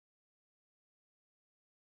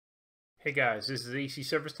Hey guys, this is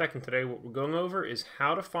acservicetech, and today what we're going over is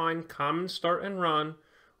how to find common start and run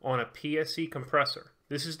on a PSC compressor.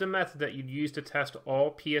 This is the method that you'd use to test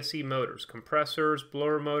all PSC motors, compressors,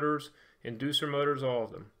 blower motors, inducer motors, all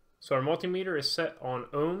of them. So our multimeter is set on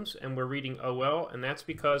ohms and we're reading OL, and that's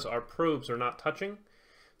because our probes are not touching.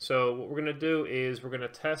 So what we're going to do is we're going to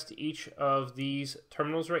test each of these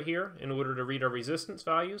terminals right here in order to read our resistance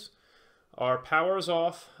values. Our power is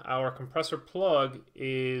off, our compressor plug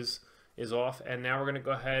is off, and now we're going to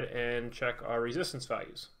go ahead and check our resistance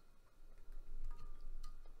values.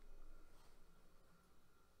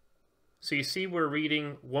 So you see we're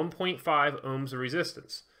reading 1.5 ohms of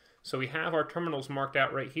resistance. So we have our terminals marked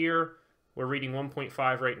out right here. We're reading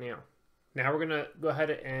 1.5 right now. Now we're going to go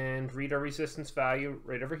ahead and read our resistance value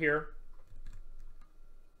right over here.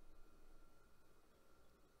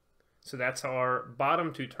 So that's our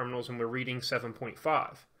bottom two terminals, and we're reading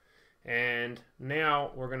 7.5. And now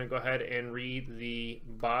we're going to go ahead and read the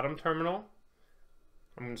bottom terminal.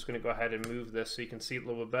 I'm just going to go ahead and move this so you can see it a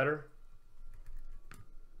little bit better.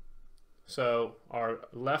 So our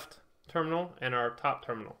left terminal and our top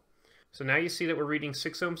terminal. So now you see that we're reading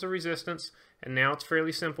 6 ohms of resistance, and now it's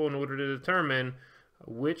fairly simple in order to determine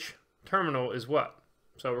which terminal is what.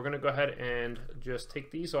 So we're going to go ahead and just take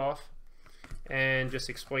these off and just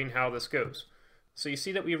explain how this goes. So you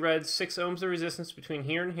see that we read 6 ohms of resistance between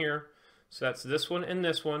here and here, so that's this one and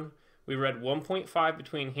this one. We read 1.5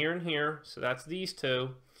 between here and here, so that's these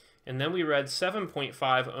two. And then we read 7.5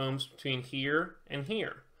 ohms between here and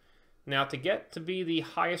here. Now to get to be the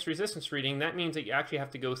highest resistance reading, that means that you actually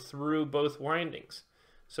have to go through both windings.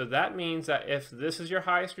 So that means that if this is your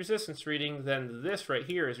highest resistance reading, then this right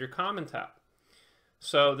here is your common tap.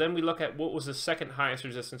 So then we look at what was the second highest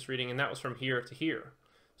resistance reading, and that was from here to here.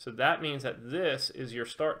 So that means that this is your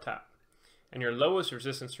start tap. And your lowest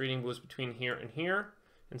resistance reading was between here and here.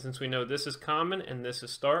 And since we know this is common and this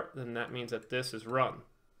is start, then that means that this is run.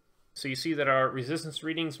 So you see that our resistance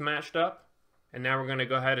readings matched up. And now we're going to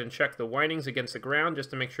go ahead and check the windings against the ground just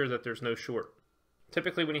to make sure that there's no short.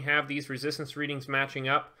 Typically when you have these resistance readings matching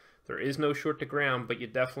up, there is no short to ground, but you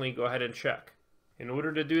definitely go ahead and check. In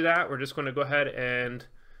order to do that, we're just going to go ahead and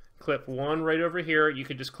clip one right over here. You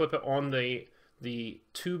could just clip it on the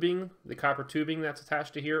tubing, the copper tubing that's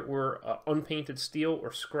attached to here, or unpainted steel,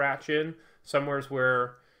 or scratch in somewhere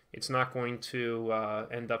where it's not going to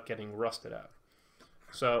end up getting rusted out.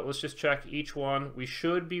 So let's just check each one. We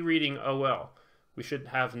should be reading OL. We should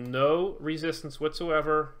have no resistance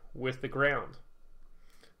whatsoever with the ground.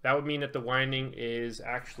 That would mean that the winding is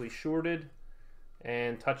actually shorted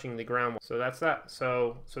and touching the ground. So that's that.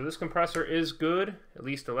 So this compressor is good, at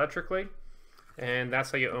least electrically, and that's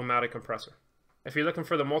how you ohm out a compressor. If you're looking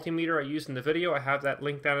for the multimeter I used in the video, I have that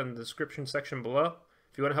linked down in the description section below.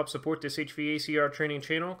 If you want to help support this HVACR training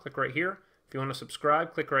channel, click right here. If you want to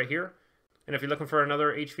subscribe, click right here. And if you're looking for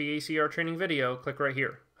another HVACR training video, click right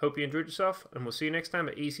here. Hope you enjoyed yourself, and we'll see you next time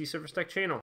at acservicetech channel.